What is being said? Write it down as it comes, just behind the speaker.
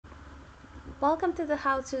Welcome to the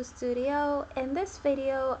how-to studio. In this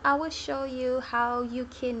video I will show you how you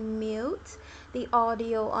can mute the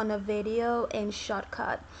audio on a video in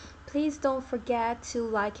Shotcut. Please don't forget to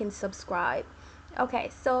like and subscribe.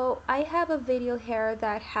 Okay, so I have a video here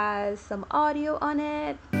that has some audio on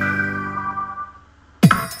it.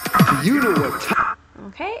 You know what?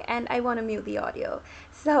 Okay, and I want to mute the audio.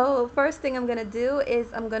 So first thing I'm gonna do is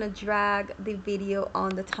I'm gonna drag the video on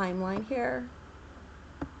the timeline here.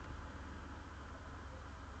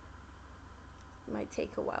 Might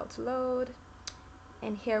take a while to load,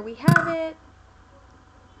 and here we have it.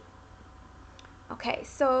 Okay,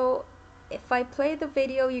 so if I play the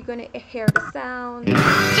video, you're gonna hear the sound.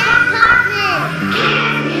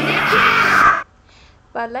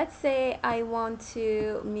 But let's say I want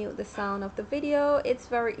to mute the sound of the video. It's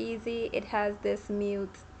very easy. It has this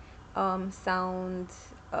mute sound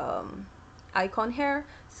icon here.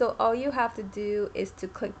 So all you have to do is to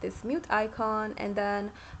click this mute icon, and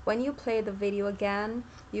then when you play the video again,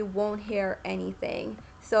 you won't hear anything.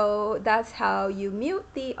 So that's how you mute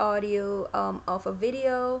the audio of a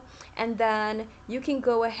video. And then you can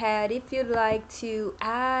go ahead if you'd like to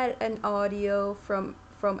add an audio from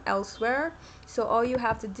elsewhere. So all you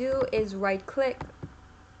have to do is right click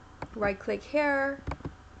here,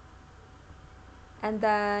 and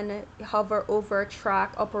then hover over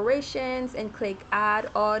track operations and click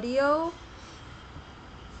add audio.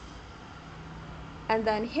 And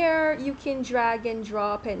then here you can drag and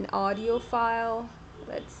drop an audio file.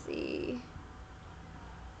 Let's see,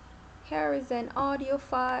 here is an audio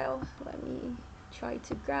file. Let me try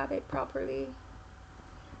to grab it properly.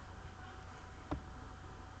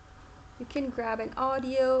 You can grab an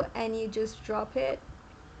audio and you just drop it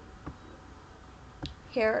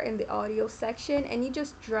here in the audio section, and you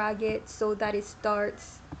just drag it so that it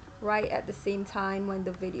starts right at the same time when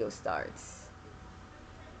the video starts.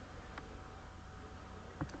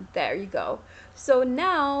 There you go. So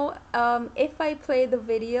now if I play the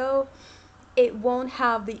video, it won't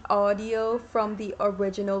have the audio from the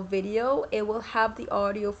original video. It will have the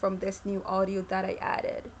audio from this new audio that I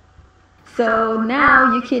added. So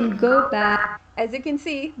now you can go back. As you can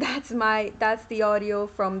see, that's the audio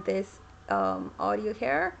from this audio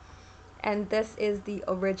here, and this is the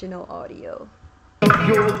original audio.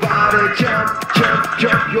 Your body,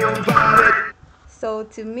 jump your body. So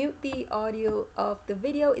to mute the audio of the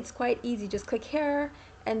video, it's quite easy. Just click here,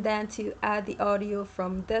 and then to add the audio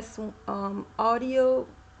from this audio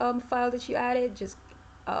file that you added, just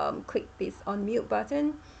click this unmute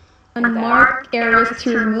button and mark areas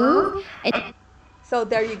to remove. So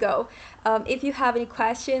there you go. If you have any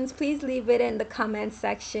questions, please leave it in the comment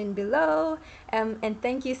section below. And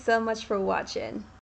thank you so much for watching.